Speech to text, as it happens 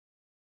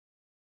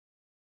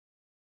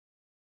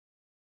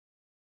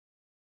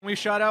We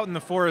shot out in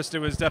the forest. It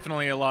was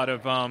definitely a lot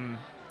of,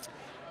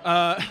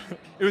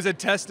 it was a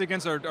test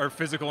against our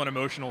physical and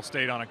emotional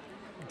state on a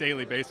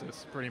daily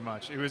basis, pretty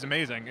much. It was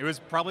amazing. It was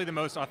probably the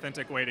most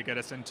authentic way to get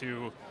us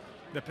into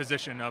the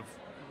position of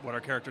what our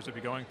characters would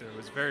be going through. It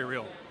was very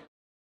real.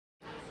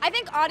 I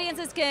think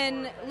audiences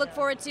can look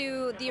forward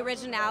to the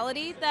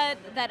originality that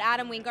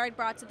Adam Wingard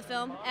brought to the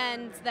film,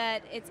 and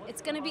that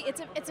it's going to be it's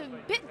a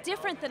bit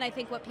different than I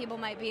think what people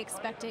might be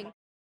expecting.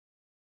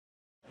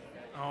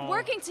 Oh.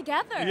 Working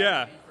together.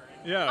 Yeah,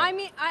 yeah. I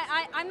mean,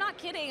 I'm not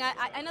kidding.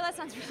 I know that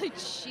sounds really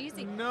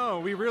cheesy. No,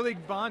 we really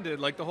bonded.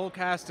 Like, the whole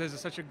cast has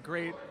such a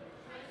great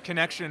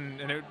connection,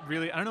 and it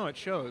really, I don't know, it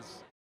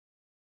shows.